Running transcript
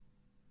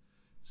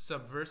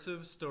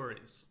Subversive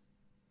stories.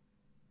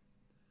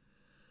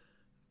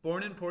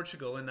 Born in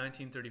Portugal in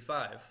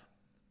 1935,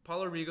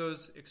 Paula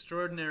Rego's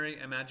extraordinary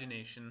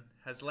imagination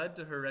has led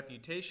to her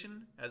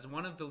reputation as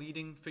one of the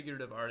leading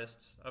figurative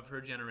artists of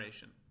her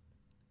generation.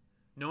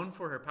 Known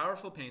for her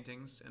powerful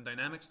paintings and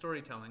dynamic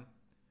storytelling,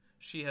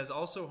 she has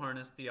also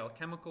harnessed the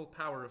alchemical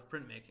power of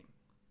printmaking,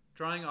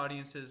 drawing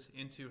audiences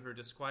into her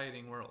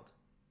disquieting world.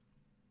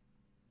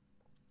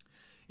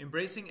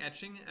 Embracing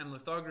etching and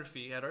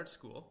lithography at art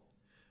school,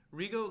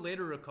 Rego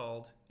later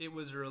recalled it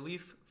was a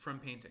relief from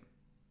painting.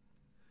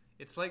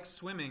 It's like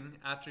swimming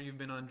after you've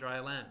been on dry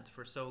land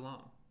for so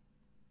long.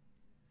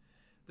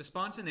 The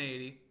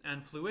spontaneity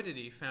and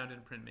fluidity found in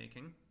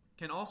printmaking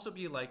can also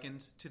be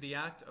likened to the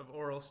act of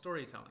oral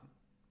storytelling.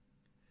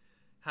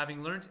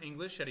 Having learnt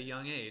English at a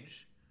young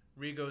age,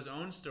 Rego's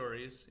own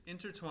stories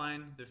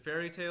intertwine the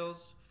fairy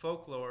tales,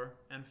 folklore,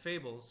 and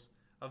fables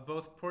of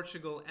both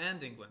Portugal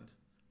and England,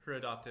 her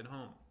adopted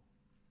home.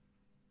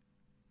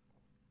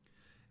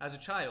 As a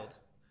child,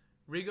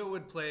 Rego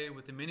would play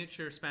with the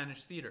miniature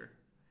Spanish theater,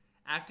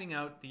 acting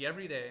out the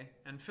everyday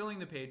and filling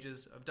the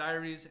pages of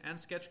diaries and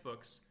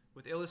sketchbooks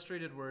with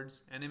illustrated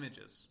words and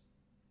images.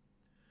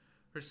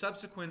 Her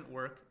subsequent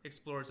work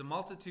explores a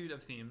multitude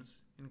of themes,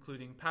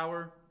 including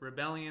power,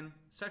 rebellion,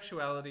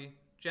 sexuality,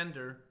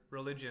 gender,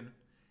 religion,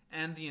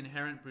 and the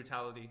inherent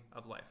brutality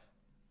of life.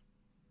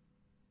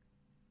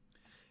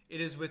 It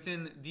is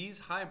within these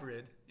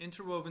hybrid,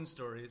 interwoven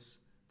stories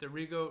that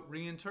Rego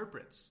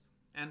reinterprets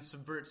and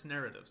subverts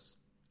narratives.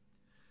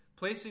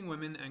 Placing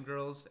women and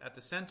girls at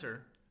the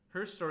center,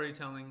 her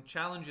storytelling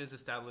challenges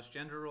established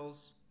gender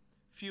roles,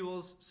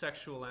 fuels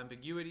sexual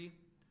ambiguity,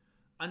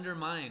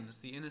 undermines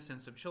the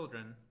innocence of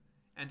children,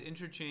 and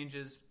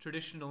interchanges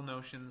traditional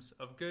notions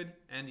of good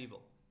and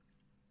evil.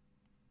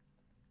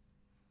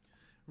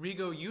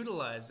 Rego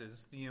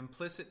utilizes the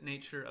implicit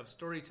nature of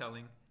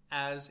storytelling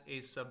as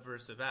a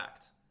subversive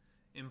act,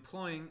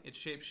 employing its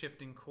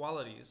shape-shifting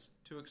qualities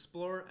to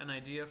explore an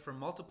idea from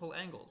multiple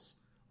angles,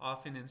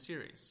 often in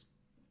series.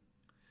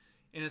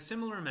 In a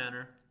similar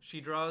manner, she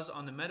draws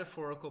on the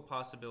metaphorical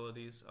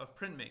possibilities of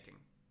printmaking,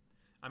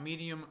 a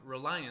medium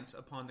reliant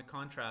upon the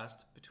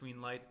contrast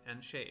between light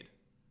and shade.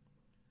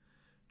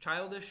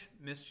 Childish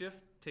mischief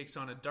takes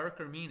on a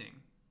darker meaning,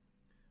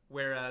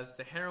 whereas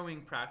the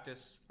harrowing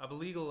practice of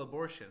illegal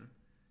abortion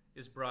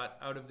is brought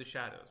out of the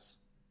shadows.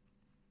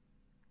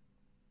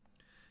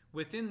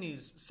 Within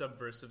these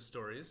subversive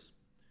stories,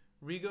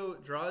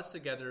 Rego draws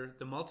together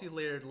the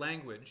multi-layered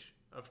language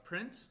of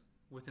print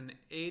with an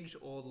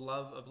age-old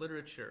love of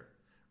literature,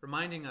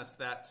 reminding us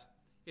that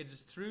it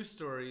is through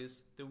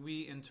stories that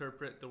we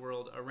interpret the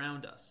world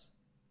around us.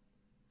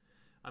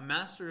 A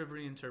master of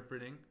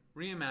reinterpreting,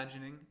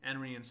 reimagining, and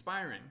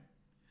re-inspiring,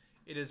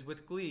 it is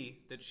with glee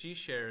that she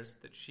shares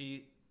that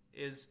she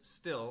is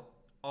still,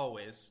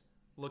 always,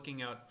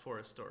 looking out for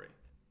a story.